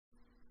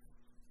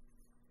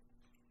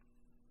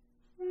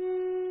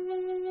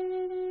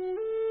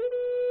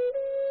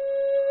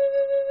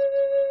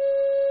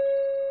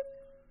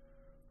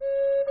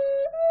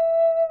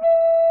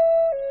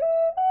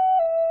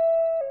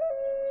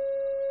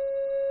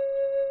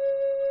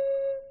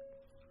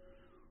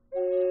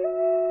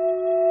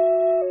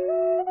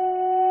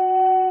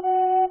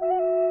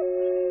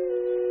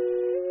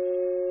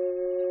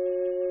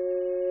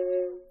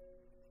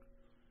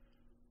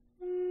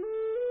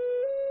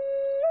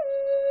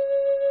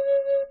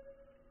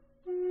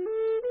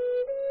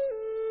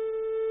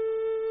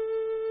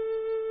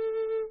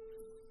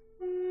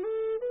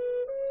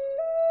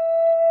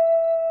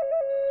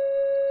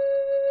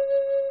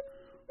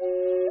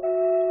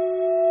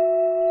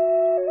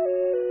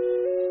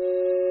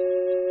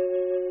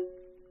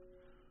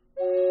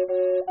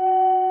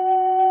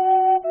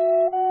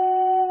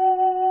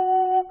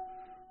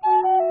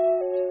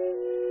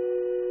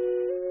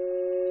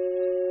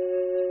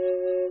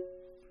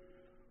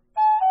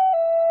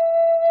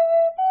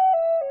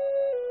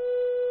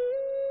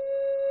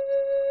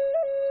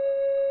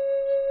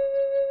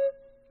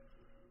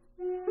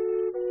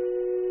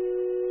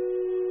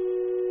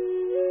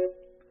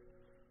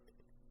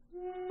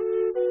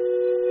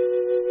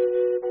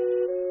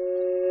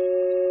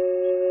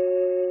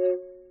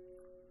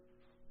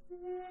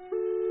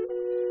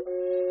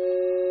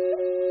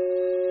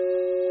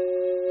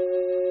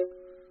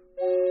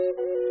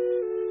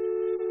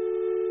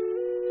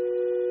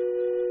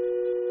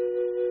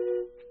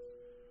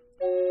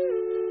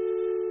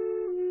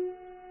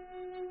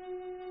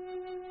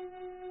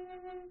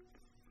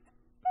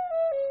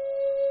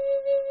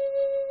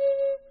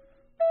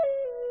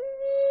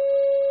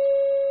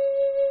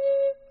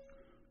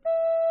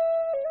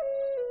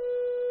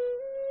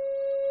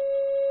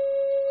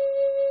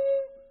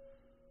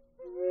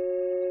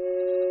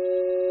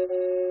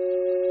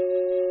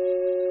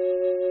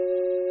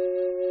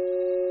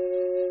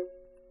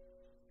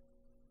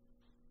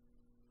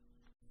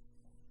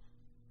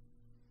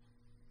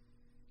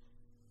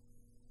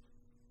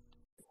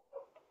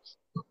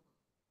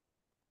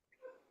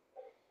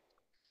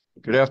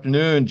Good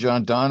afternoon,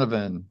 John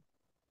Donovan.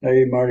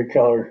 Hey, Marty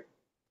Keller.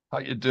 How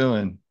you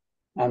doing?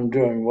 I'm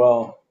doing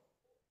well.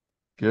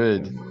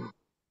 Good. And,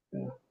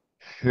 yeah,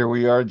 Here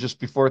we are just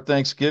before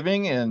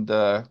Thanksgiving, and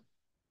I'm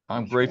that's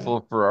right.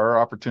 grateful for our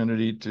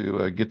opportunity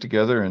to get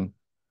together and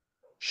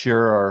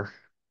share our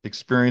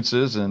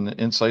experiences and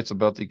insights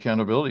about the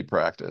accountability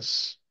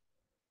practice.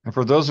 And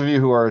for those of you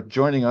who are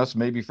joining us,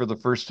 maybe for the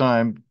first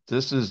time,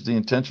 this is the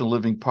Intentional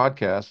Living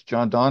Podcast.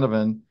 John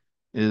Donovan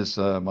is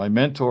my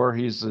mentor.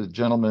 He's the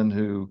gentleman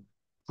who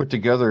put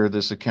together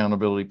this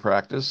accountability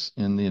practice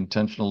in the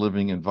intentional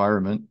living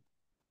environment.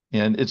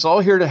 And it's all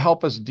here to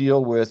help us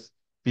deal with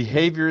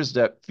behaviors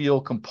that feel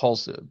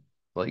compulsive.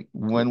 Like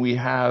when we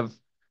have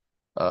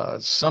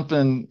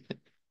something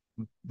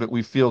that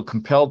we feel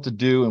compelled to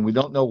do and we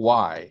don't know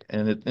why.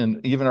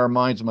 And even our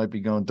minds might be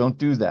going, don't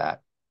do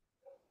that.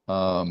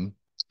 Um,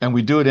 and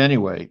we do it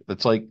anyway.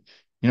 It's like,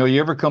 you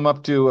ever come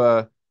up to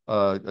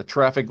a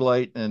traffic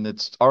light and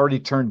it's already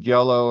turned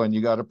yellow and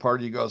you got a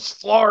party goes,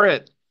 floor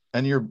it.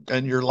 And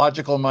your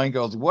logical mind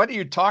goes, what are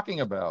you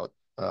talking about?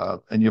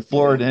 And you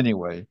floor it Yeah,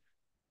 anyway.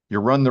 You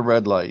run the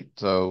red light.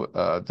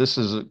 So this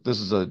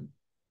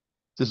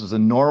is a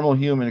normal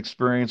human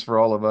experience for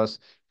all of us,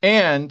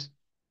 and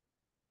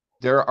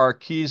there are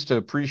keys to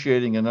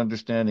appreciating and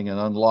understanding and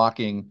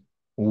unlocking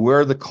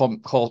where the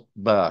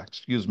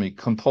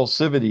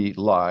compulsivity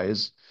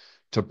lies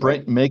to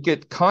right. make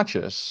it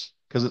conscious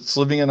because it's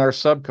living in our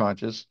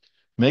subconscious.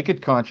 Make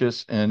it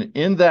conscious, and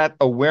in that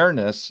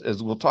awareness,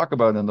 as we'll talk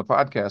about in the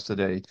podcast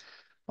today,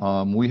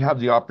 we have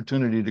the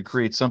opportunity to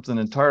create something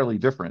entirely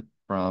different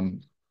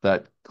from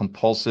that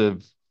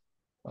compulsive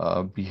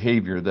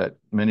behavior that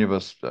many of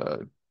us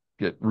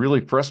get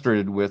really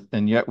frustrated with,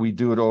 and yet we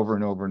do it over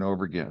and over and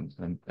over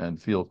again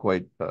and feel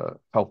quite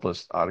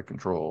helpless, out of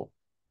control.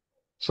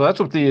 So that's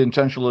what the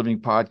Intentional Living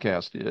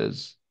podcast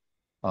is.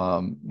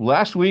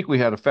 Last week, we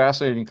had a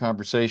fascinating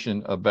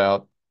conversation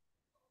about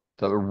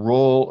the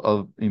role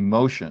of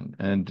emotion.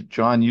 And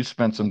John, you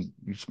spent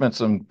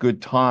some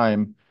good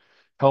time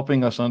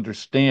helping us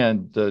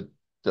understand the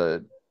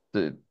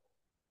the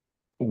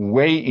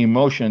way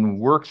emotion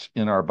works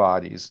in our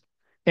bodies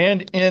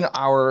and in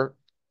our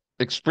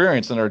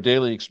experience, in our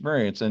daily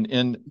experience, and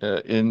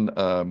in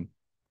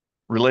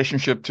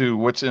relationship to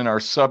what's in our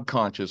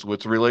subconscious,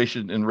 what's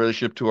relation in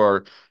relationship to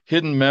our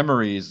hidden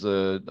memories,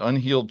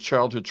 unhealed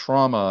childhood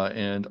trauma,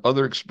 and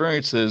other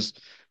experiences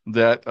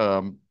that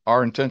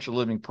our intentional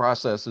living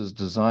process is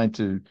designed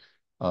to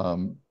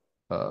um,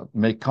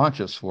 make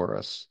conscious for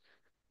us.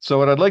 So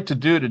what I'd like to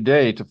do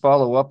today to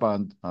follow up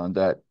on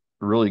that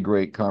really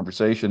great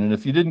conversation, and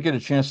if you didn't get a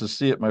chance to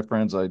see it, my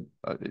friends, I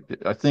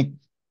think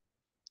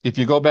if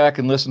you go back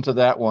and listen to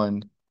that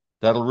one,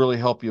 that'll really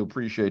help you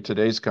appreciate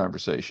today's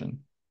conversation.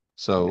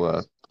 So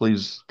Yes.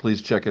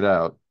 please check it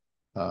out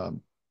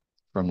um,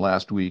 from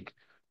last week.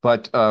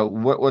 But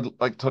what would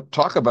like to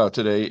talk about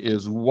today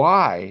is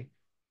why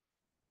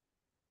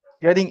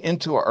getting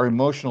into our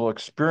emotional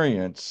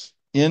experience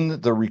in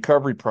the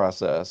recovery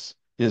process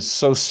is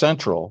so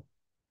central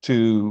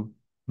to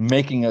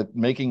making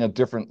a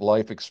different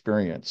life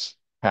experience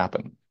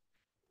happen.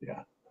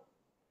 Yeah.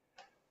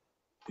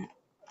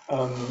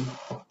 Um,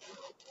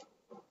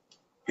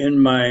 in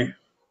my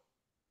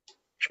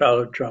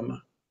childhood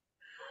trauma,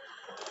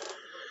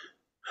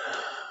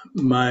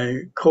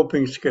 my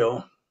coping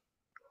skill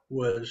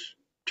was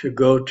to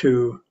go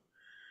to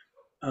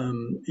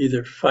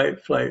either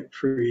fight, flight,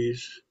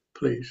 freeze,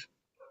 please,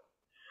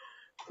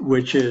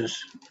 which is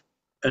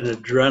an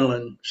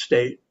adrenaline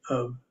state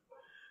of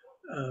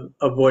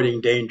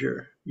avoiding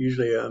danger,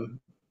 usually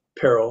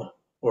peril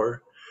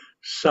or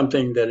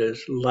something that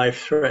is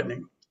life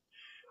threatening.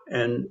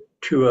 And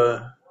to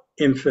a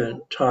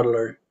infant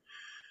toddler,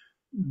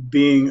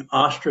 being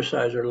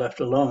ostracized or left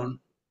alone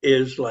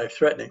is life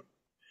threatening.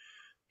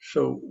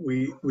 So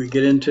we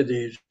get into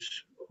these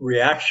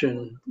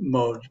reaction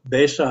modes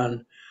based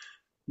on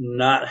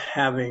not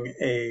having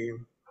a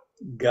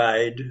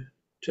guide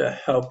to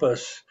help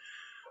us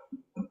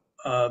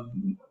uh,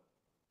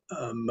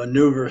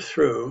 maneuver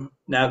through,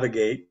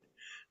 navigate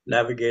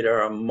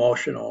our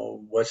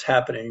emotional, what's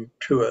happening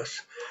to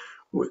us.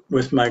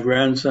 With my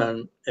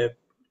grandson, if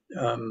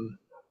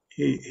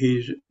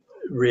he's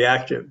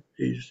reactive,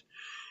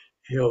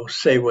 he'll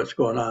say what's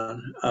going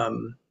on.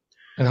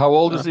 And how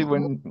old is he Um,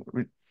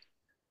 when?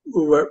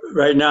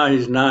 right now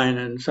he's 9,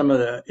 and some of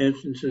the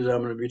instances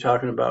I'm going to be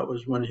talking about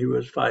was when he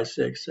was 5,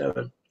 6,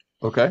 7.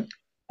 Okay.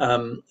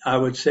 I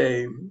would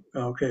say,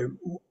 okay,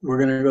 we're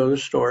going to go to the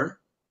store.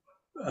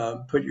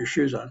 Put your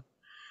shoes on,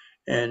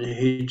 and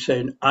he'd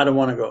say, I don't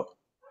want to go,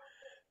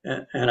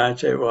 and I'd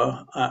say,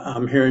 well,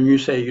 I'm hearing you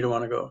say you don't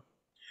want to go,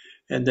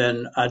 and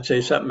then I'd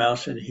say something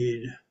else, and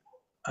he'd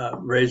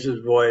raise his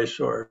voice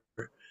or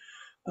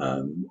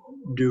um,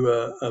 do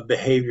a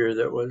behavior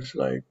that was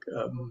like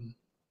um,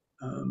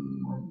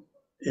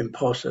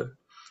 impulsive,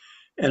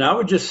 and I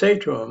would just say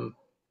to him,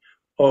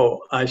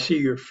 oh, I see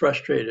you're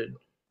frustrated,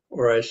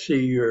 or I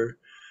see you're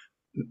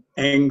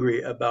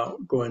angry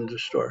about going to the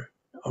store.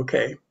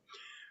 Okay,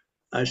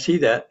 I see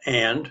that.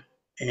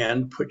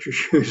 and put your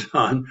shoes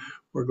on.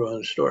 We're going to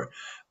the store.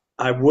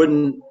 I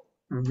wouldn't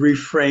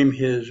reframe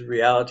his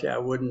reality. I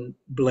wouldn't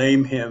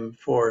blame him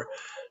for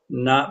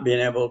not being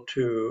able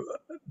to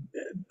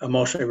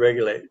emotionally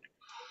regulate.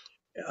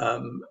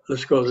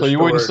 Let's go to So the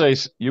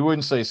store. you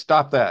wouldn't say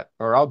stop that,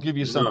 or I'll give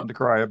you No, something to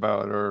cry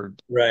about, or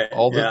right.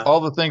 Yeah. all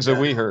the things that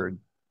Yeah. we heard.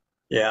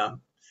 Yeah.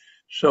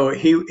 So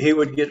he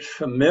would get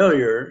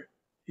familiar.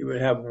 He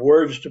would have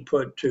words to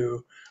put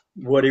to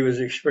what he was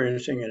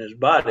experiencing in his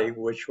body,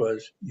 which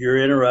was, "You're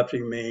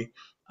interrupting me.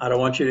 I don't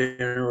want you to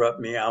interrupt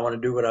me. I want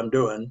to do what I'm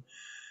doing."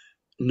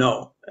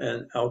 No.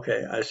 And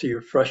okay, I see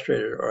you're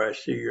frustrated, or I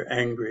see you're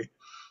angry,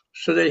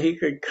 so that he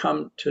could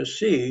come to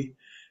see,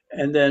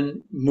 and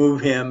then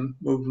move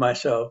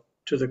myself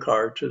to the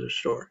car, to the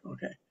store.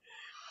 Okay.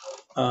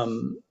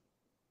 Um,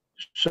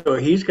 so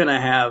he's going to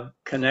have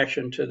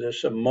connection to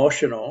this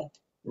emotional,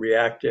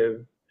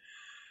 reactive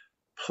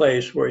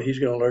place where he's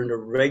going to learn to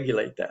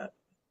regulate that,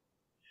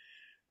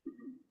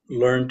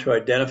 learn to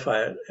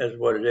identify it as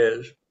what it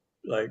is.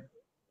 Like,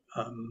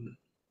 um,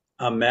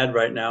 I'm mad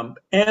right now,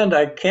 and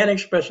I can't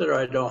express it, or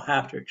I don't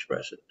have to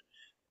express it.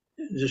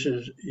 This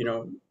is,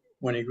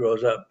 when he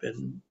grows up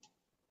and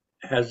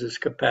has this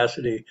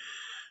capacity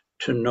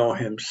to know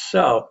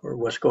himself, or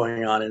what's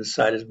going on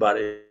inside his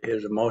body,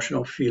 his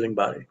emotional feeling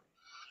body.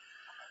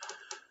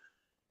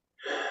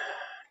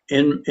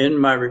 In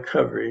my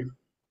recovery,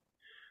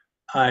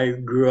 I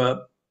grew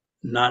up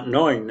not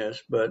knowing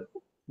this, but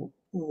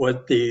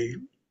what the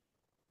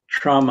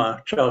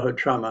childhood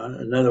trauma,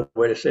 another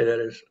way to say that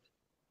is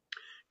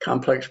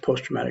complex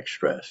post-traumatic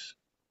stress,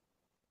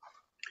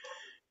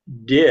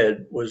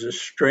 did was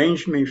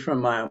estrange me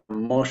from my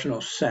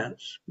emotional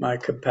sense, my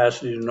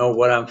capacity to know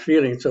what I'm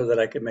feeling so that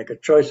I can make a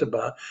choice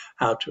about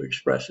how to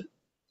express it.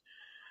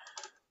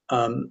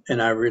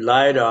 And I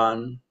relied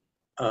on,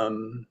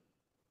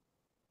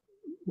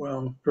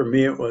 well, for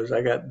me, it was,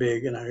 I got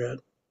big and I got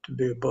to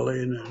be a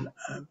bully, and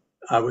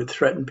I would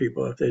threaten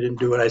people if they didn't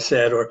do what I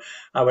said, or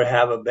I would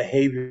have a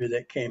behavior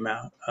that came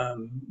out,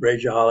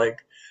 rageaholic,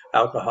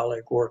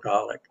 alcoholic,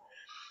 workaholic.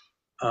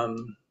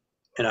 And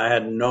I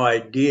had no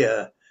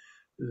idea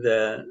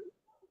that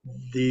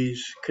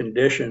these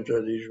conditions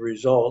or these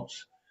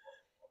results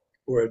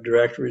were a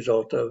direct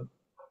result of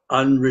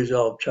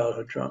unresolved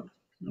childhood trauma.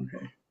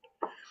 Okay.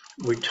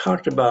 We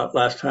talked about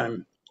last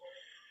time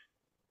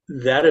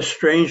that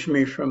estranged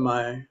me from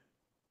my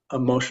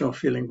emotional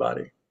feeling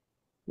body.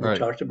 We Right.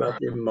 talked about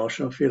the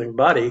emotional feeling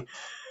body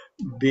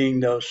being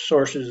those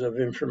sources of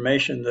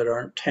information that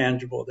aren't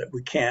tangible, that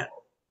we can't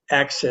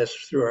access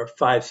through our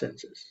five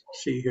senses: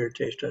 see, hear,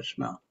 taste, touch,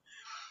 smell.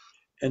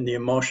 And the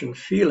emotion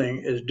feeling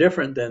is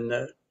different than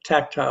the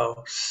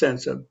tactile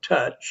sense of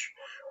touch,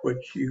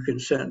 which you can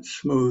sense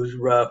smooth,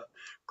 rough,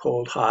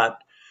 cold, hot.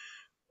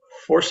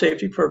 For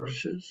safety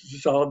purposes,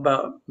 it's all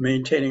about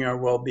maintaining our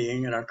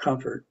well-being and our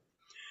comfort.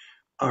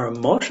 Our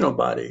emotional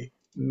body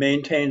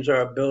maintains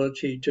our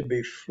ability to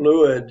be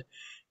fluid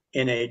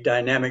in a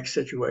dynamic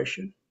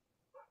situation,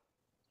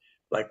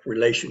 like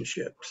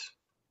relationships.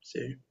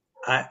 See,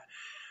 I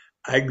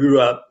I grew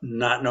up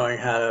not knowing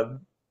how to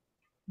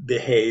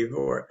behave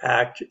or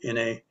act in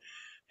a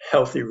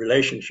healthy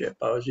relationship.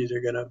 I was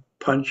either going to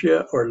punch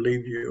you or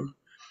leave you,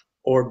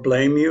 or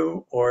blame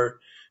you, or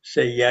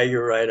say, "Yeah,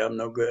 you're right, I'm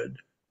no good,"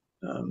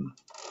 um,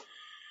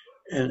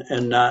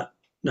 and not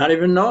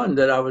even knowing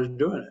that I was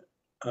doing it.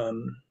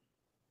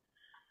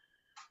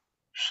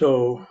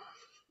 So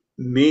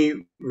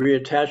me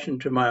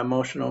reattaching to my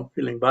emotional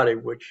feeling body,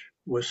 which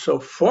was so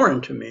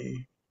foreign to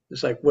me,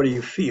 it's like, what do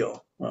you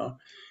feel? Well,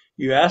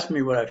 you ask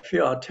me what I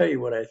feel, I'll tell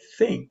you what I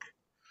think.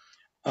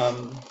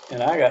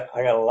 And I got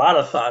a lot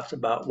of thoughts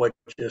about what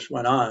just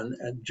went on,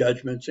 and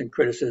judgments and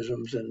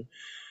criticisms and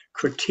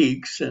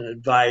critiques and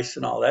advice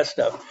and all that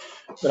stuff,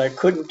 but I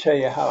couldn't tell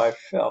you how I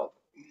felt.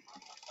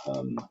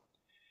 Um,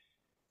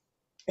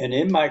 and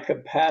in my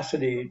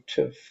capacity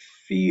to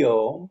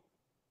feel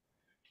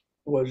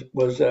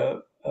was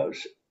a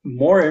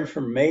more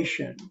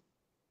information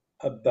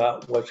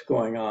about what's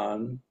going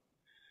on,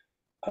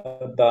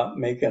 about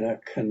making a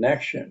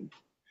connection.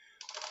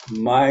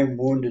 My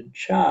wounded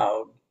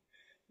child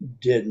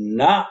did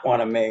not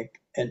want to make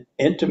an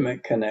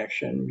intimate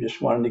connection,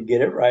 just wanted to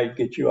get it right,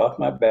 get you off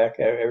my back,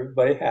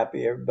 everybody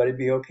happy, everybody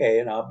be okay,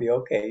 and I'll be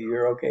okay,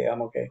 you're okay,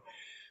 I'm okay.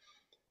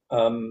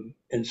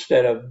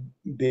 Instead of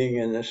being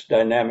in this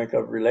dynamic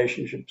of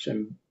relationships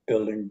and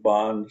building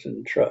bonds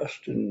and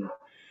trust and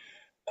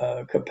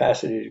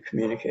capacity to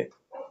communicate.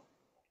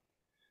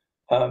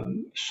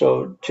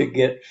 So to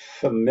get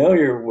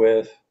familiar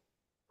with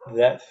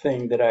that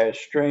thing that I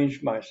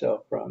estranged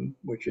myself from,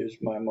 which is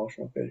my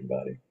emotional feeling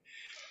body,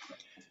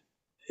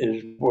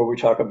 is where we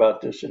talk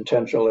about this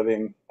intentional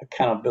living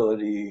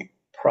accountability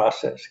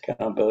process,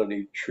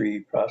 accountability tree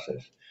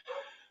process,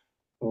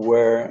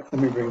 where,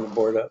 let me bring the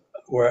board up,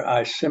 where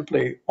I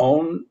simply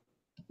own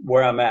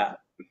where I'm at.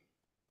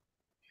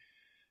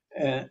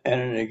 And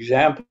an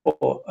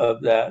example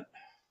of that,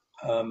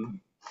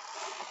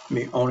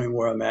 me owning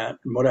where I'm at,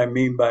 and what I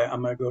mean by,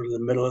 I'm going to go to the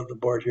middle of the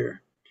board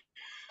here.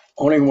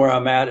 owning where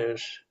I'm at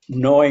is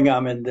knowing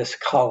I'm in this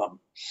column.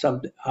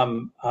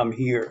 I'm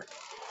here.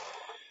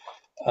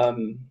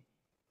 Um,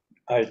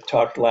 I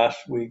talked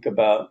last week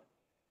about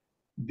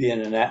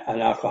being an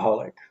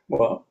alcoholic.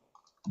 Well,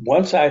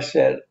 once I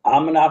said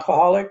I'm an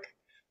alcoholic,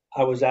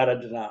 I was out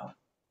of denial.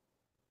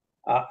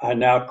 I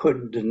now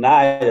couldn't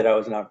deny that I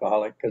was an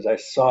alcoholic because I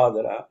saw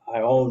that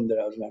I owned that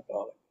I was an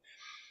alcoholic.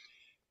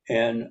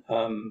 And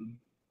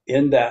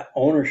in that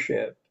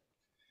ownership,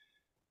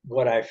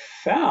 what I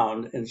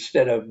found,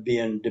 instead of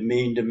being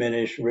demeaned,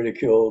 diminished,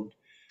 ridiculed,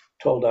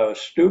 told I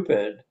was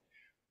stupid,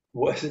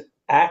 was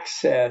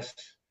access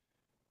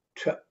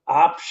to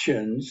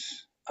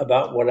options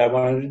about what I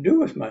wanted to do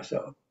with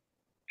myself.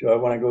 Do I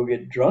want to go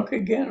get drunk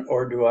again,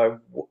 or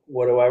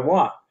what do I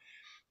want?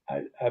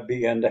 I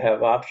began to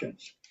have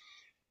options.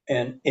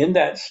 And in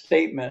that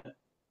statement,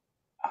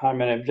 hi,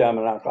 my name's John,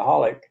 I'm an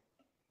alcoholic,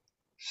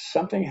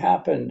 something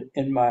happened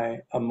in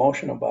my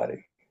emotional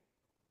body.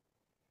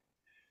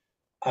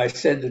 I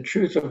said the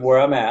truth of where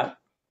I'm at,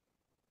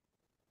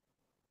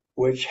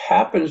 which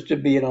happens to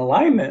be in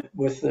alignment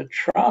with the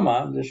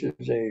trauma. This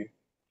is a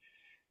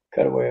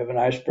cutaway of an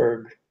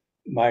iceberg,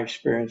 my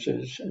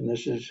experiences. And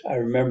this is, I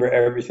remember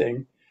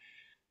everything.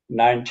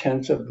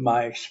 9/10 of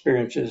my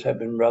experiences have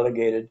been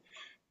relegated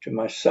to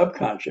my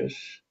subconscious,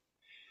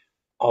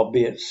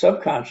 albeit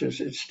subconscious,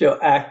 it's still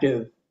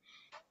active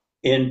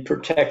in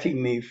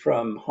protecting me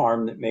from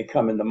harm that may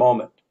come in the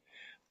moment.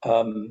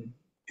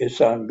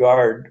 It's on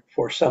guard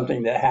for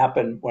something that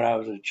happened when I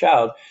was a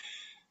child,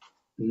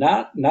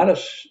 not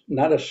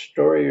a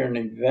story or an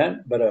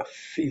event, but a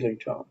feeling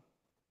tone.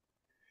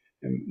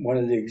 And one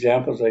of the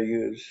examples I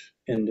use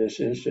in this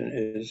instant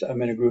is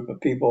I'm in a group of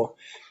people.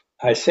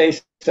 I say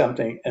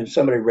something and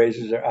somebody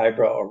raises their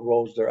eyebrow or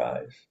rolls their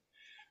eyes.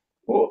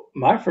 Well,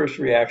 my first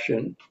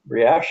reaction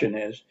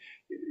is,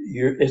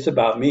 it's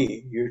about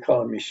me. You're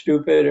calling me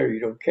stupid, or you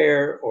don't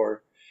care,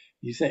 or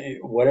you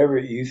think whatever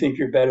you think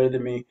you're better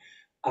than me.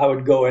 I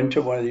would go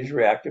into one of these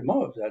reactive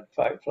modes. I'd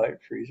fight,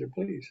 flight, freeze, or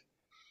please.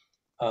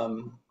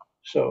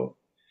 So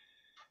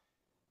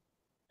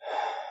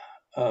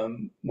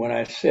when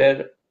I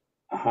said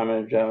I'm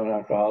a German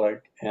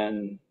alcoholic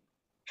and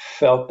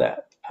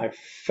I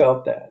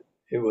felt that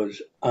it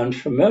was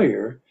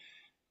unfamiliar,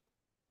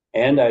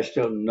 and I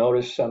still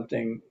noticed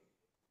something.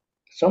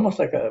 It's almost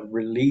like a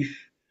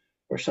relief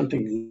or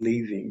something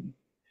leaving.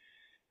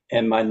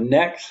 And my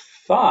next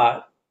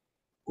thought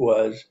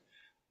was,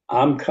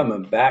 I'm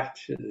coming back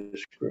to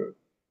this group,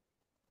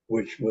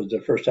 which was the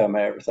first time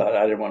I ever thought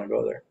I didn't want to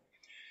go there.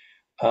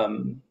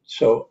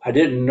 So I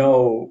didn't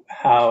know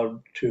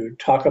how to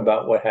talk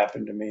about what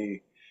happened to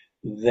me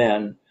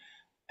then,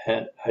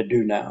 and I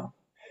do now.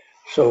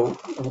 So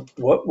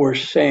what we're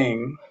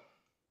saying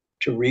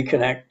to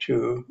reconnect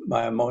to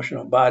my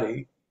emotional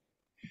body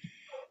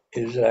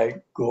is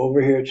I go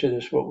over here to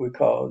this, what we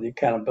call the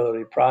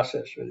accountability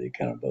process or the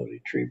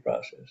accountability tree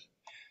process,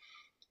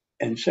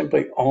 and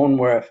simply own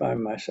where I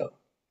find myself.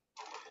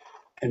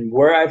 And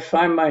where I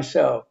find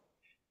myself,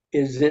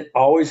 is it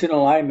always in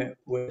alignment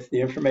with the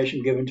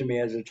information given to me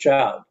as a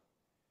child?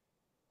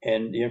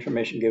 And the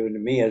information given to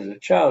me as a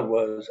child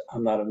was,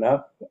 I'm not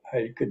enough.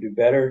 I could do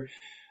better.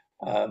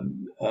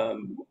 I'm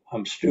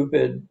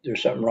stupid.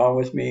 There's something wrong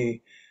with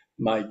me.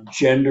 My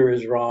gender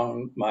is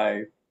wrong.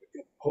 My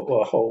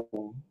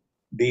whole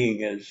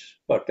being is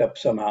fucked up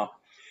somehow.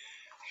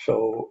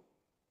 So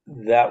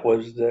that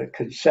was the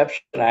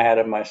conception I had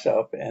of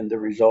myself. And the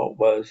result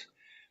was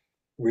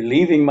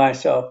relieving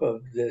myself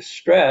of this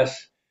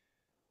stress.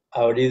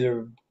 I would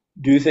either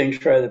do things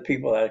for other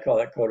people. I call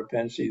that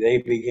codependency. They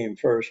became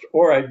first,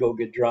 or I'd go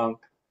get drunk.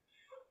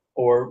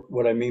 Or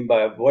what I mean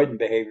by avoidant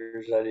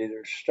behaviors, I'd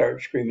either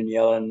start screaming,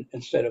 yelling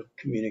instead of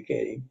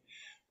communicating,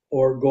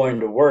 or going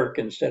to work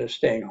instead of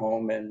staying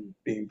home and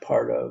being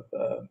part of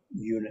a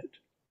unit.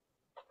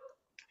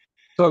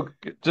 So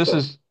this So,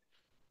 is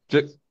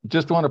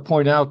just want to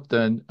point out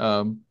then,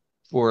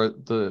 for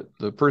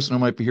the person who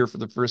might be here for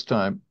the first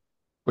time,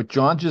 what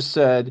John just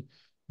said,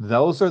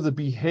 those are the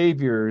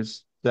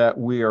behaviors that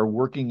we are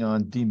working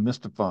on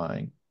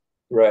demystifying.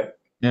 right,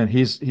 And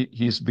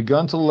he's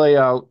begun to lay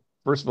out,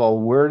 first of all,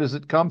 where does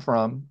it come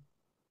from?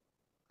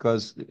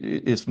 Because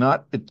it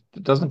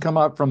doesn't come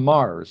out from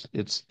Mars.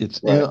 It's in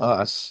right,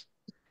 us.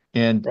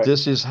 And right.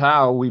 this is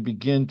how we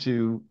begin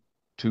to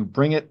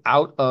bring it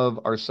out of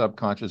our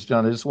subconscious.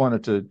 John, I just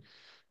wanted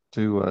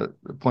to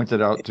point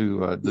that out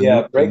to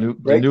Yeah, the break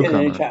in newcomer.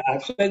 anytime.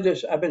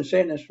 I've been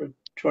saying this for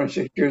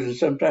 26 years, and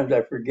sometimes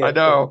I I forget.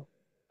 So know,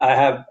 I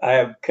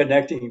have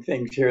connecting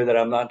things here that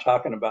I'm not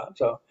talking about.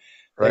 So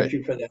thank right?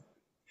 you for that.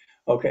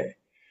 Okay.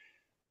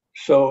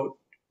 So,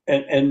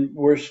 and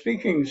we're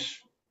speaking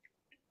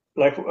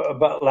like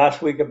about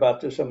last week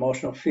about this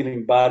emotional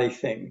feeling body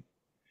thing,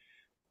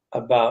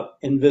 about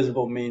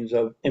invisible means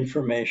of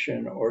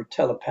information or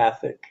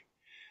telepathic.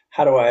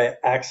 How do I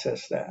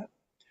access that?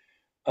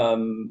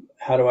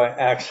 How do I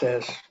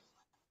access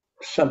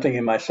something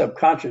in my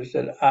subconscious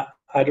that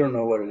I don't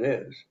know what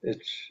it is?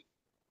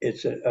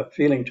 It's a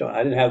feeling tone.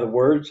 I didn't have the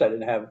words.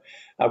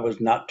 I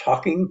was not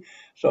talking.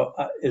 So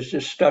it's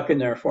just stuck in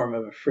their form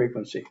of a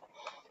frequency.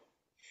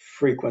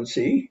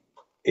 Frequency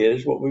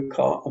is what we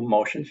call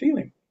emotion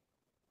feeling.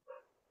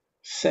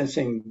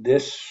 Sensing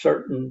this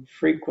certain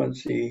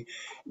frequency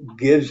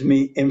gives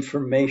me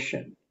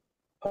information,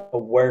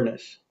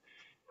 awareness.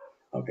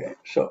 Okay,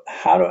 so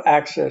how to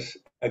access,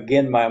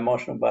 again, my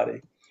emotional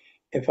body?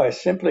 If I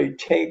simply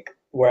take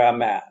where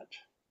I'm at,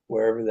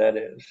 wherever that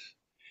is,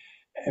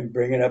 and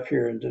bring it up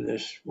here into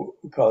this, what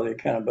we call the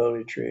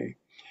accountability tree,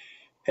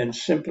 and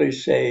simply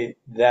say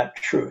that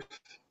truth,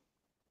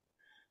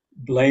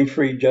 blame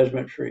free,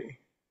 judgment free,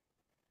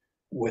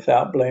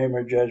 without blame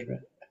or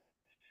judgment.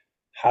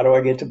 How do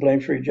I get to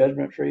blame free,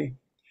 judgment free?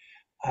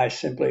 I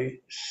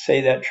simply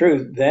say that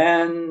truth,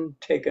 then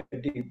take a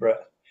deep breath.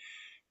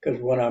 Because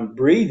when I'm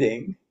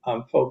breathing,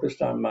 I'm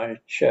focused on my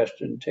chest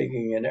and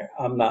taking in air.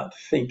 I'm not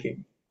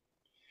thinking.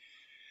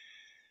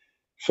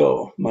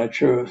 So, my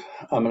truth,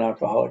 I'm an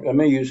alcoholic. Let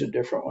me use a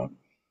different one.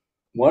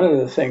 One of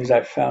the things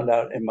I found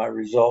out in my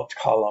results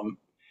column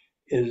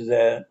is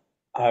that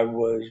I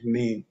was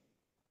mean.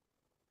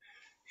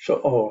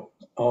 So,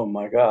 oh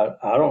my God,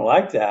 I don't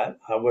like that.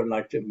 I wouldn't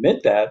like to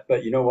admit that,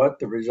 but you know what?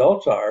 The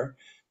results are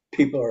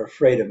people are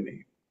afraid of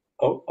me.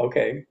 Oh,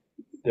 okay.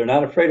 They're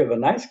not afraid of a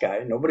nice guy.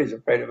 Nobody's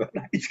afraid of a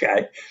nice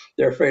guy.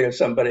 They're afraid of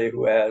somebody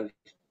who has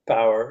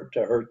power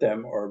to hurt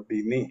them or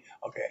be mean.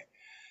 Okay.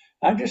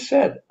 I just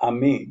said, I'm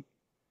mean.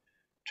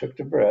 Took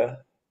the breath.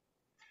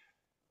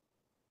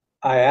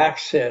 I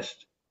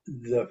accessed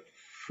the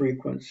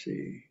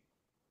frequency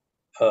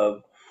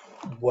of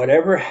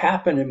whatever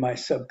happened in my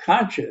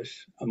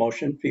subconscious,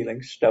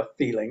 feelings,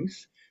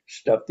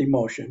 stuffed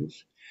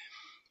emotions,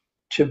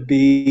 to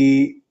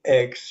be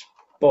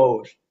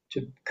exposed,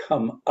 to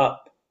come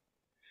up.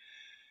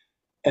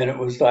 And it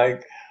was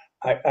like,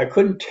 I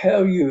couldn't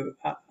tell you,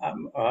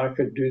 I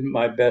could do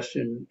my best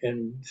in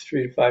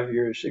 3 to 5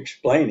 years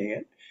explaining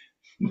it.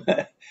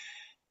 But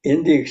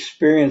in the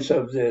experience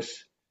of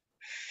this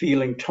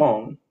feeling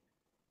tone,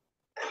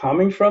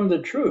 coming from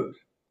the truth,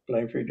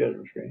 blame free,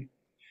 judgment free,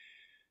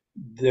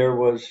 there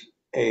was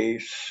a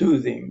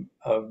soothing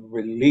of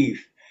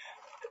relief.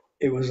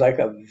 It was like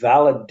a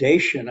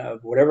validation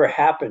of whatever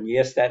happened.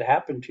 Yes, that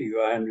happened to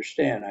you. I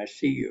understand. I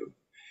see you.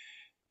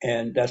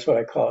 And that's what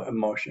I call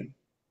emotion.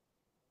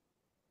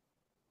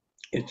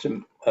 It's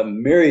a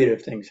myriad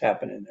of things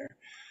happen in there,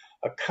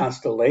 a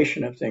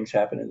constellation of things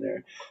happen in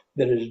there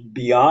that is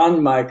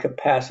beyond my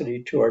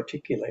capacity to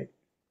articulate.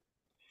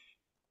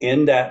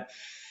 In that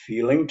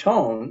feeling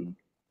tone,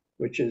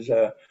 which is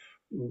a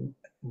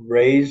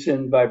raise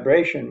in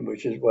vibration,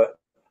 which is what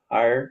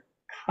higher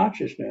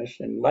consciousness,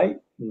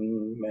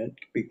 enlightenment,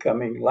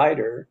 becoming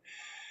lighter,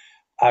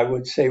 I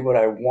would say what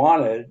I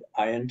wanted,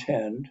 I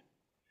intend,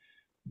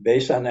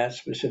 based on that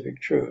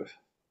specific truth.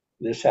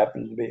 This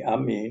happens to be,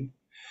 I'm mean.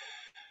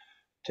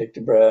 Take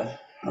the breath.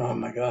 Oh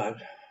my God.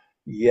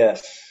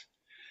 Yes,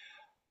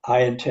 I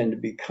intend to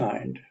be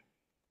kind.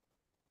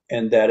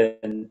 And that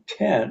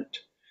intent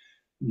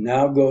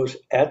now goes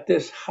at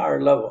this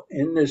higher level,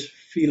 in this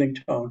feeling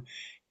tone,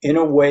 in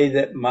a way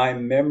that my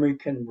memory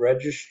can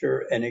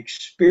register an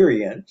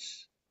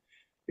experience,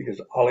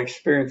 because all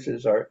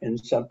experiences are in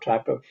some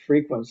type of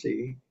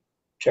frequency: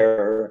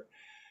 terror,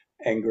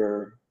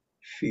 anger,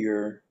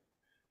 fear,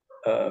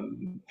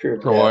 fear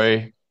of death.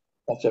 Joy.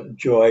 That's a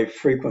joy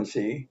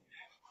frequency.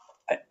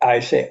 I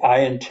say,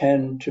 I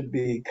intend to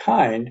be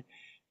kind.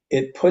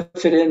 It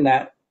puts it in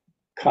that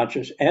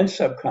conscious and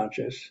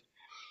subconscious.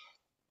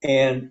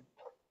 And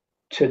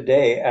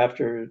today,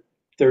 after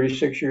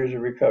 36 years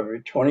of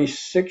recovery,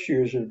 26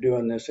 years of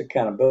doing this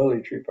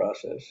accountability tree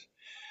process,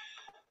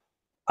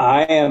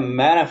 I am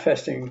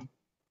manifesting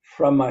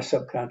from my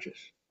subconscious.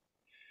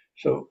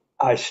 So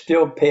I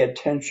still pay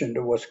attention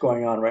to what's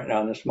going on right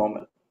now in this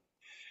moment.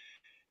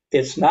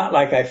 It's not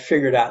like I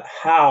figured out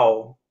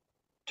how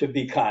to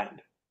be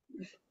kind.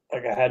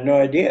 Like I had no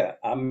idea.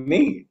 I'm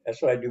mean.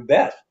 That's what I do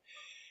best.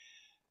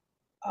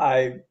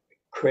 I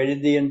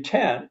created the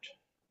intent,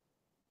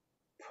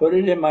 put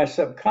it in my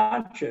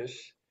subconscious,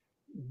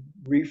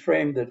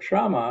 reframed the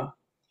trauma,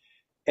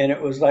 and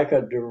it was like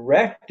a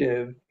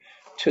directive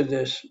to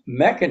this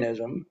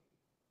mechanism,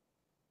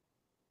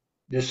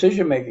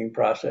 decision-making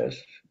process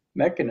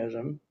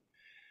mechanism,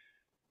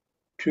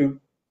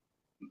 to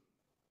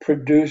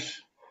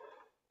produce,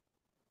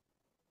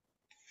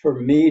 for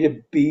me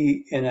to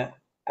be in an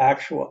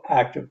actual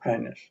act of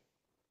kindness.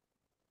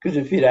 Because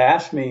if you'd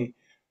asked me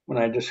when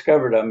I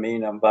discovered I'm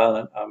mean, I'm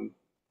violent, I'm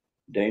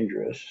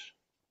dangerous,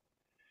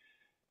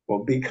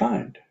 well, be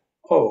kind.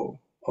 Oh,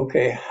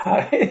 okay.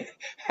 How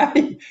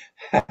do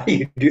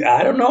you do?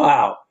 I don't know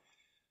how.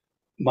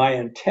 My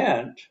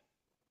intent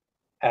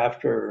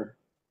after,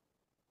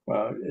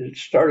 well, it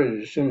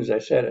started as soon as I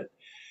said it,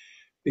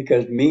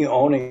 because me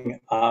owning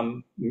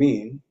I'm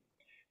mean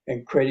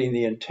and creating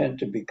the intent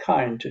to be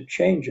kind, to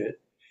change it,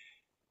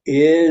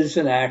 is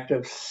an act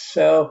of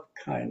self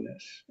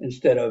kindness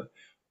instead of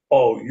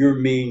oh, you're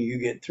mean, you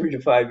get 3 to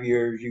 5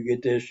 years, you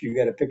get this, you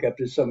got to pick up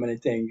this so many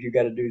things, you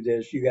got to do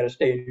this, you got to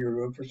stay in your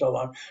room for so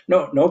long.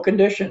 No, no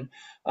condition.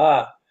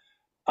 Uh,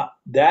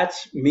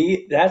 that's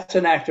me. That's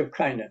an act of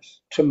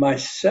kindness to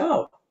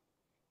myself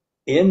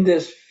in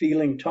this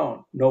feeling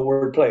tone. No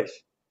word place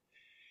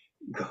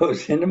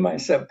goes into my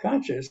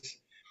subconscious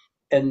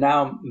and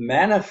now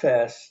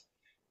manifests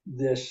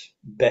this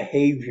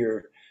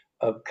behavior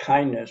of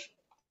kindness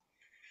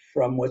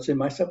from what's in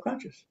my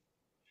subconscious.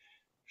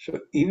 So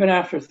even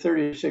after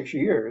 36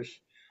 years,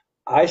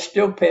 I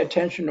still pay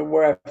attention to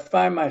where I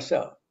find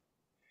myself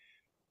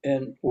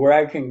and where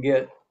I can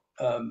get,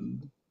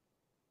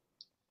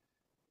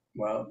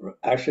 well,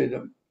 actually,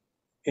 the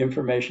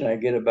information I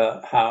get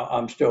about how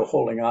I'm still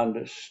holding on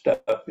to stuff.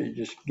 You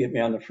just get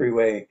me on the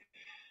freeway.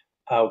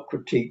 I'll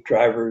critique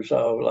drivers.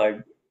 I'll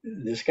like,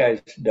 this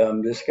guy's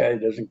dumb. This guy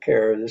doesn't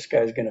care. This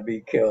guy's going to be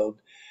killed.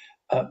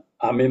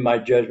 I'm in my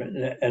judgment.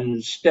 And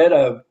instead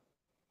of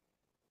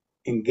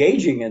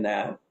engaging in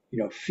that,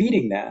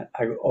 feeding that,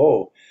 I go,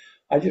 oh,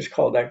 I just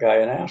called that guy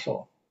an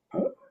asshole.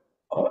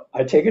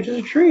 I take it to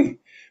the tree.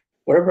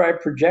 Whatever I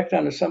project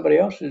onto somebody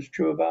else is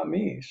true about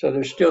me. So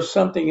there's still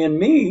something in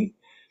me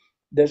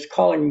that's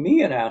calling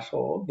me an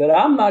asshole that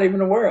I'm not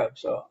even aware of.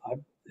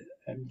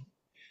 And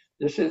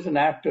this is an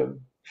act of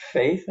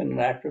faith and an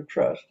act of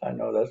trust. I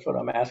know that's what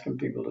I'm asking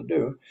people to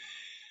do.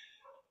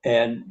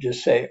 And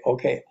just say,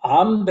 okay,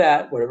 I'm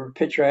that, whatever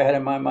picture I had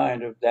in my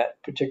mind of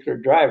that particular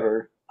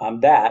driver,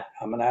 I'm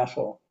an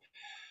asshole.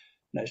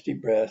 Nice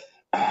deep breath.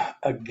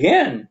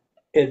 Again,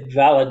 it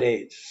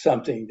validates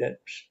something that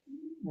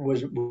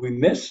we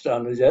missed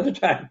on the other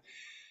time.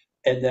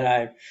 And then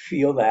I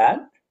feel that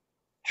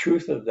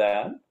truth of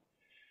that.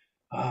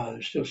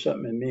 There's still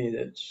something in me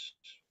that's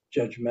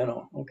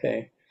judgmental.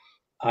 Okay,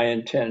 I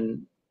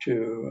intend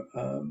to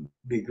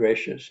be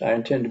gracious. I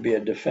intend to be a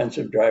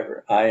defensive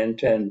driver. I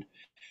intend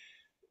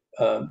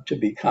to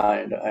be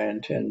kind. I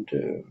intend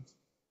to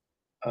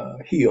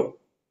heal.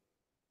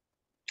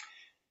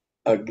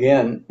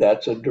 Again,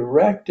 that's a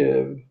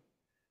directive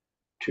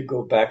to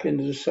go back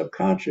into the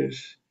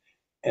subconscious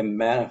and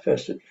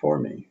manifest it for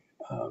me.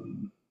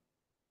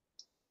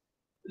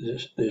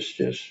 This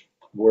just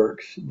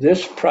works.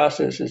 This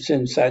process that's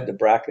inside the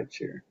brackets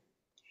here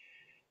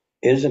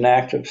is an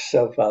act of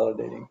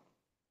self-validating.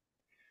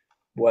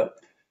 What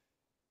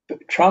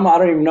trauma? I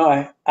don't even know.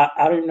 I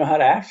don't even know how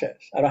to access.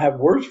 I don't have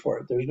words for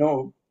it.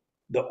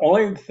 The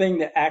only thing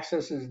that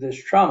accesses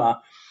this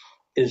trauma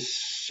is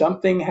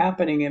something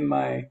happening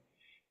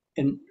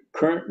in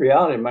current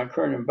reality, my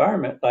current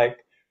environment, like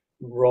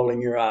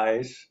rolling your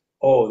eyes.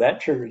 Oh, that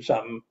triggered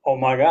something. Oh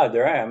my God,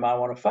 there I am. I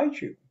want to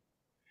fight you.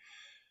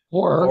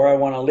 Or I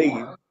want to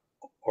leave.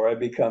 Or I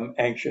become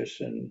anxious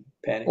and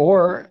panicky.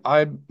 Or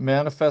I'm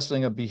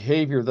manifesting a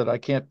behavior that I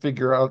can't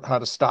figure out how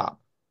to stop.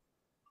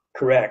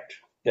 Correct.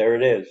 There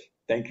it is.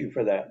 Thank you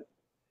for that.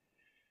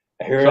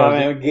 Here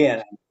I am again.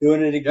 I'm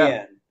doing it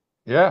again.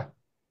 Yeah.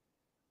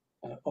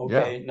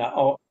 Okay. Yeah.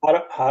 Now,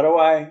 how do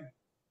I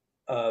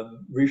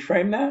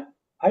reframe that?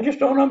 I just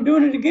don't know. I'm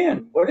doing it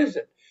again. What is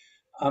it?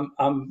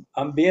 I'm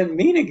being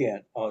mean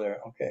again. Oh, there.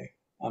 Okay.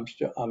 I'm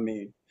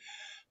mean.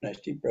 Nice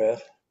deep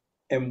breath.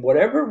 And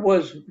whatever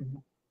was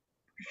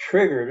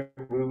triggered,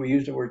 we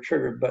use the word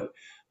triggered, but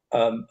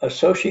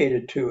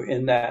associated to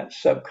in that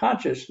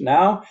subconscious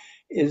now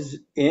is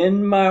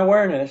in my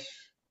awareness.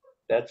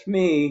 That's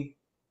me.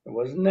 It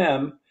wasn't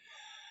them.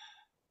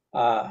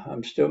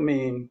 I'm still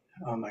mean.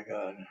 Oh my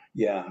God.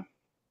 Yeah.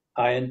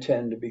 I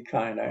intend to be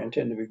kind. I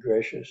intend to be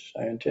gracious.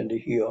 I intend to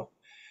heal.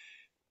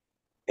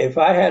 If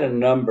I had a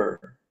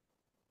number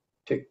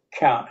to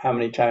count how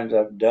many times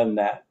I've done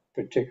that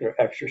particular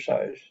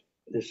exercise,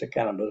 this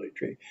accountability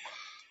tree,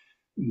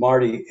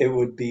 Marty, it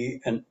would be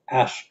an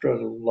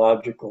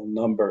astrological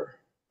number.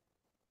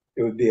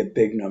 It would be a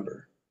big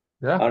number.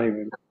 Yeah. I don't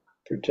even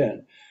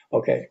pretend.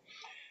 Okay.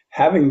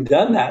 Having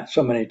done that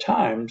so many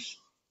times,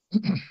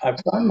 I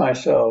find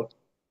myself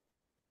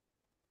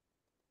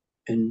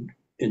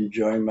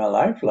enjoying my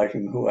life,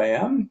 liking who I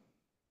am,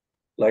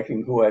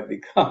 liking who I've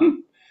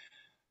become,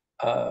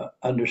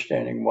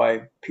 understanding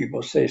why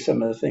people say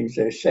some of the things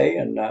they say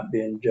and not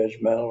being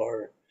judgmental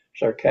or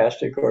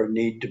sarcastic or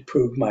need to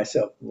prove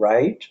myself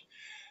right,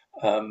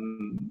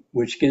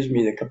 which gives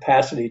me the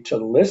capacity to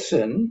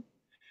listen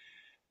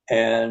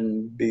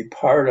and be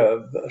part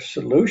of a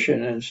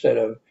solution instead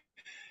of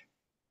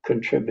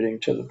contributing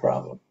to the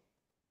problem.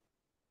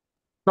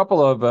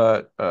 Couple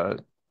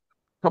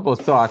of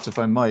thoughts, if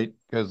I might,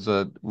 because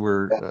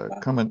we're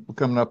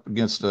coming up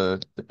against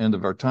the end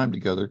of our time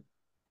together.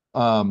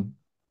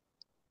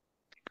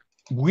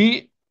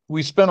 We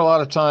spent a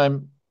lot of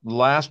time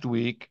last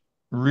week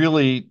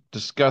really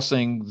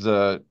discussing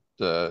the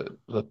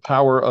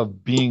power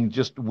of being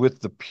just with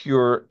the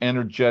pure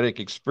energetic,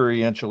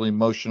 experiential,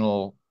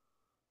 emotional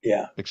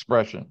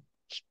expression.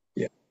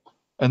 Yeah.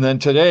 And then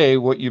today,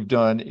 what you've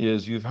done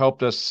is you've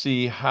helped us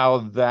see how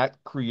that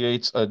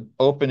creates an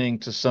opening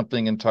to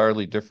something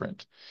entirely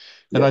different.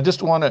 And I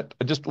just want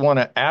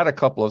to add a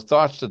couple of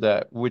thoughts to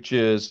that, which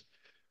is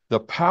the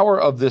power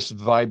of this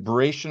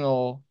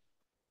vibrational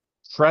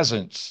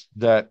presence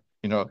that,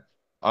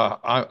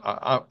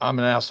 I'm an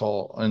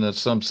asshole, and it's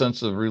some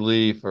sense of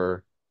relief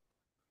or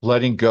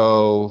letting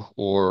go,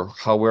 or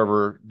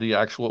however the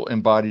actual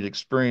embodied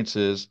experience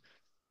is.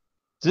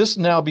 This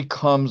now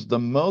becomes the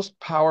most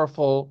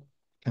powerful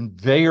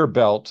conveyor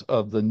belt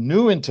of the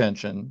new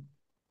intention.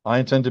 I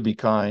intend to be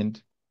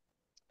kind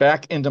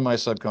back into my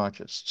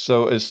subconscious.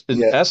 So, as in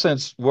Yeah.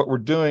 essence, what we're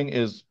doing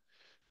is,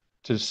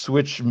 to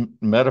switch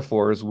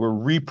metaphors, we're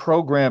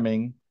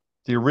reprogramming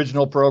the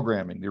original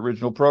programming. The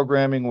original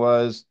programming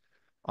was,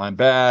 I'm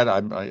bad,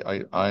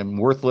 I'm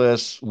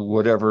worthless,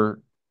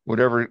 whatever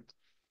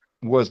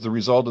was the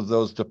result of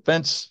those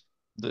defense,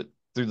 that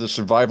through the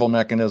survival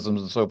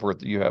mechanisms and so forth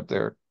that you have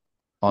there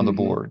on the Hmm.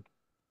 board.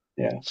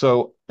 Yeah.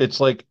 So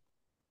it's like,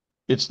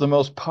 it's the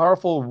most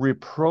powerful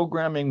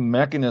reprogramming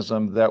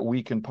mechanism that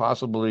we can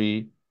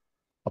possibly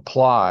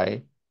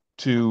apply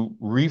to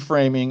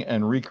reframing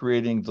and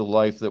recreating the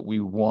life that we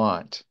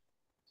want.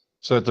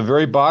 So at the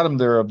very bottom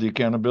there of the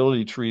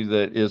accountability tree,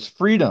 that is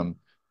freedom.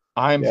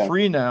 I'm Yeah.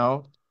 free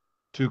now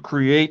to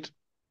create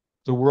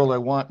the world I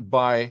want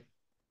by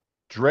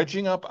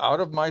dredging up out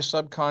of my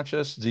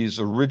subconscious these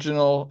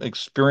original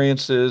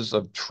experiences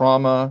of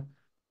trauma,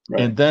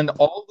 Right. and then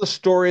all the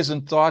stories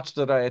and thoughts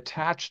that I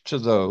attach to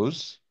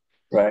those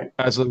Right.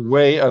 as a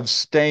way of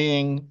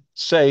staying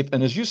safe.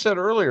 And as you said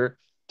earlier,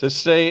 to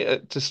stay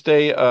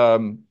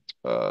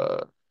uh,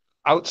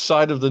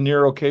 outside of the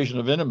near occasion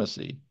of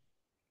intimacy,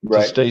 to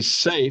Right. stay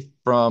safe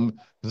from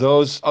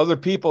those other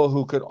people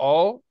who could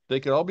all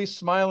be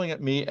smiling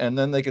at me, and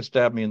then they could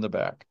stab me in the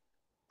back.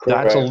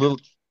 That's a Correct. little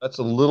that's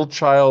a little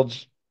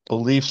child's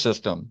belief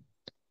system.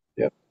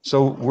 Yep.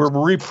 So we're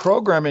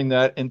reprogramming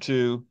that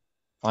into,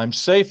 I'm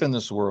safe in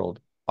this world.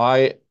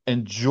 I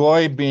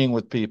enjoy being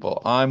with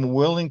people. I'm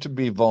willing to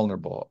be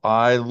vulnerable.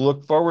 I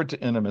look forward to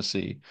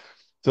intimacy.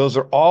 Those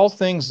are all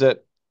things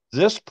that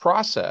this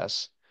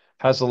process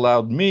has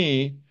allowed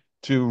me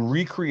to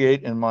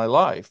recreate in my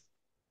life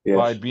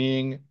by Yes.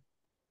 being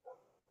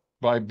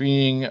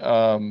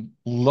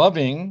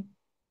loving,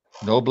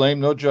 no blame,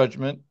 no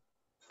judgment,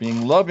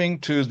 being loving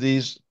to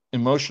these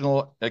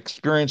emotional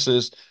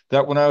experiences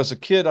that when I was a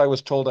kid, I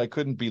was told I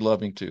couldn't be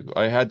loving to.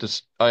 I had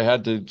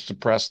to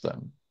suppress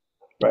them.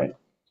 Right.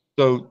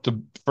 So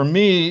for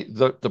me,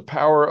 the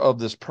power of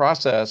this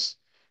process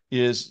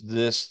is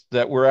this,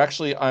 that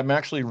I'm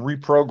actually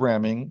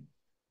reprogramming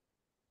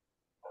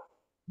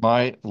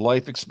my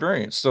life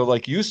experience. So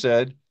like you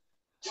said,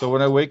 so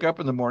when I wake up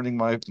in the morning,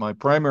 my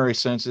primary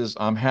sense is,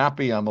 I'm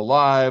happy, I'm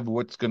alive.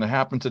 What's going to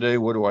happen today?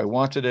 What do I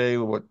want today?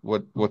 What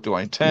do I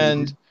Hmm.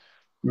 intend?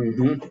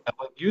 Hmm. And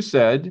like you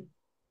said,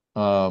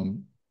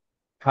 um,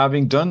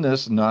 having done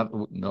this, not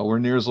nowhere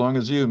near as long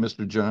as you,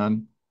 Mr.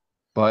 John,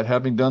 but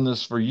having done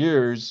this for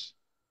years,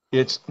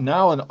 it's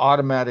now an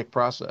automatic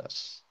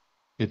process.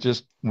 It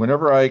just,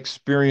 whenever I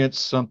experience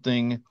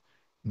something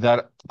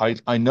that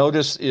I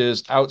notice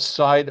is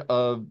outside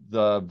of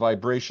the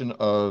vibration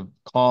of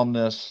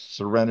calmness,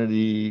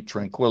 serenity,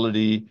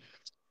 tranquility,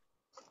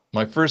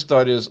 my first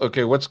thought is,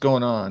 okay, what's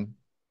going on?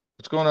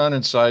 What's going on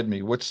inside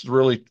me? What's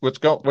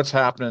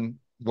happening?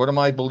 What am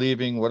I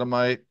believing? What am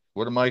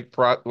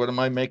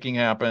I making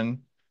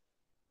happen?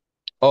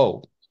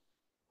 Oh,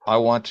 I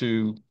want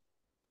to,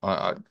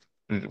 uh,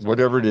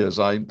 whatever it is.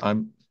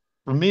 For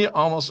me,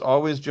 almost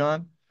always,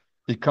 John,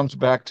 it comes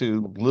back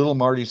to little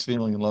Marty's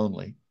feeling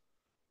lonely.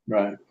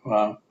 Right.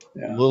 Wow.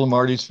 Yeah. Little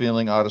Marty's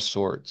feeling out of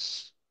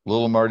sorts.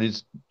 Little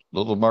Marty's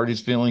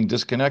feeling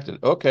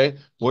disconnected. Okay,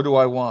 what do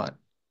I want?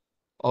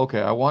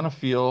 Okay, I want to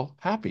feel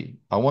happy.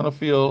 I want to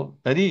feel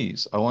at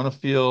ease. I want to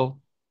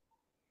feel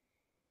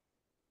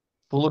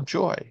full of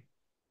joy,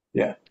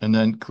 Yeah. and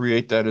then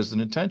create that as an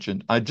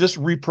intention. I just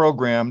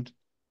reprogrammed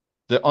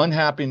the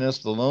unhappiness,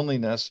 the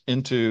loneliness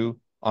into,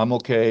 I'm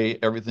okay,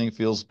 everything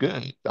feels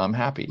good, I'm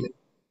happy.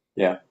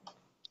 Yeah.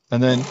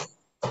 And then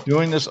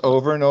doing this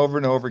over and over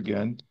and over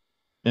again,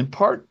 in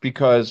part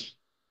because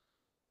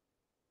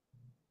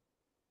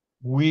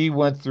we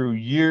went through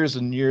years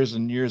and years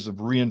and years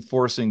of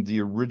reinforcing the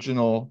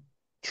original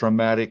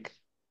traumatic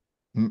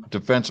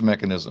defense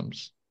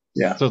mechanisms,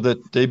 Yeah. so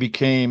that they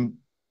became,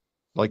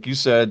 like you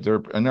said,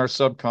 they're in our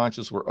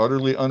subconscious. We're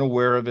utterly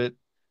unaware of it.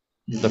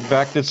 The Hmm.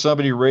 fact that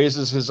somebody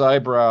raises his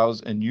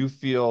eyebrows and you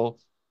feel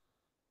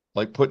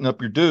like putting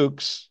up your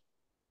dukes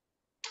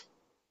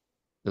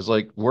is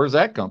like, where's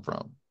that come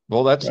from?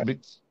 Well,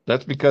 Right.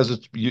 that's because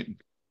it's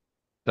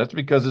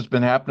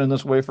been happening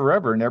this way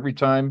forever. And every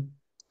time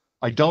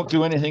I don't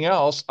do anything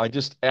else, I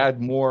just add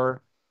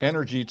more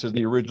energy to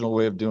the original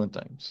way of doing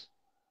things.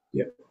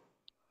 Yeah.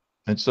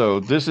 And so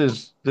this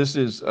is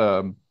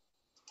the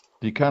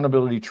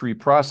accountability tree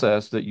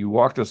process that you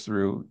walked us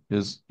through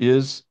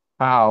is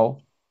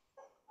how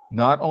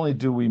not only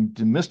do we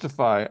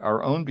demystify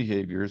our own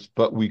behaviors,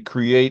 but we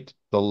create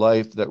the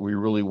life that we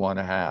really want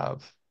to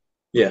have.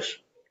 Yes.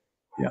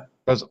 Yeah.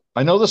 Because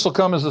I know this will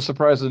come as a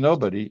surprise to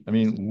nobody. I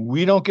mean,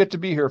 we don't get to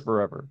be here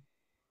forever.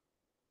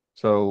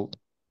 So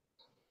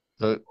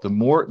the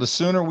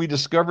sooner we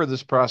discover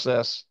this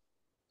process,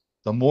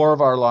 the more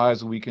of our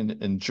lives we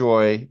can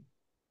enjoy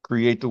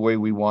create the way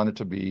we want it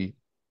to be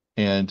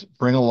and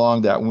bring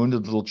along that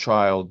wounded little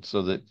child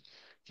so that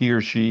he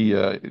or she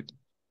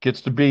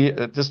gets to be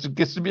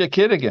a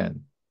kid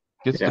again,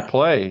 Yeah. gets to Yep.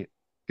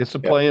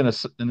 play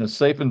in a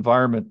safe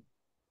environment,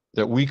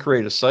 that we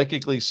create a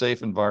psychically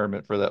safe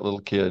environment for that little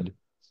kid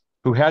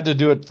who had to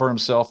do it for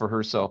himself or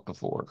herself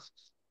before.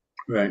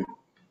 Right.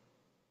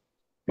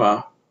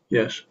 Wow.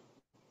 Yes.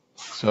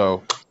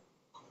 So,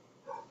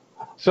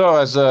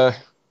 as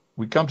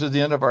we come to the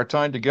end of our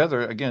time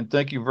together, again,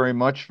 thank you very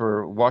much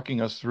for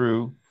walking us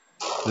through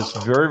this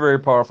very, very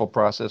powerful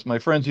process. My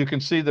friends, you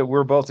can see that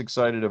we're both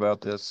excited about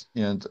this.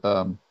 And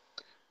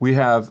we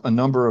have a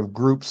number of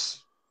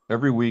groups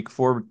every week,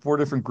 four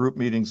different group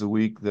meetings a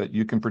week that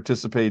you can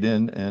participate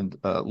in and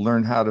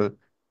learn how to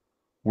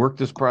work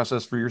this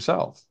process for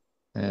yourself.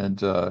 And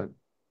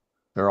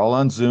they're all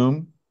on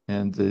Zoom,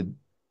 and the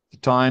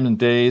time and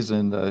days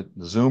and the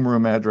Zoom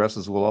room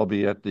addresses will all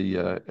be at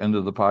the end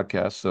of the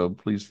podcast. So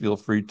please feel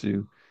free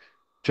to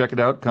check it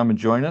out, come and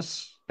join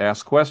us,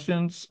 ask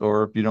questions,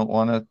 or if you don't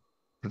want to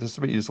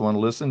participate, you just want to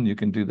listen, you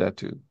can do that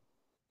too.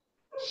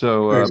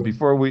 So Very good.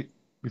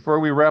 before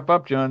we wrap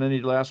up, John,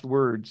 any last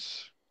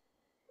words?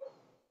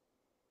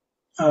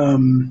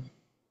 Um,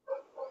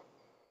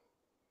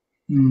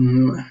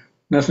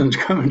 Nothing's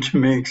coming to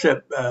me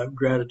except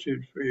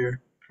gratitude for your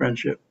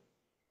friendship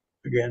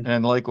again.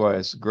 And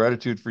likewise,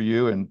 gratitude for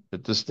you. And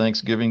at this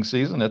Thanksgiving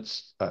season,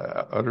 it's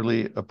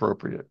utterly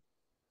appropriate.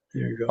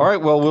 There you All go.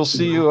 right. Well, we'll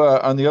see you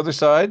on the other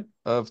side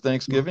of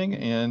Thanksgiving.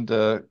 And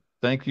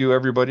thank you,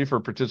 everybody, for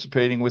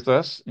participating with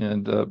us.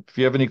 And if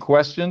you have any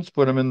questions,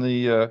 put them in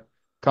the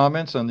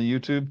comments on the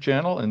YouTube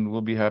channel, and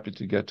we'll be happy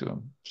to get to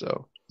them.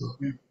 So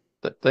Okay.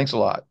 thanks a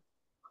lot.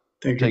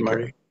 Thank you, Take care.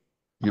 Marty.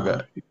 You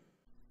bet.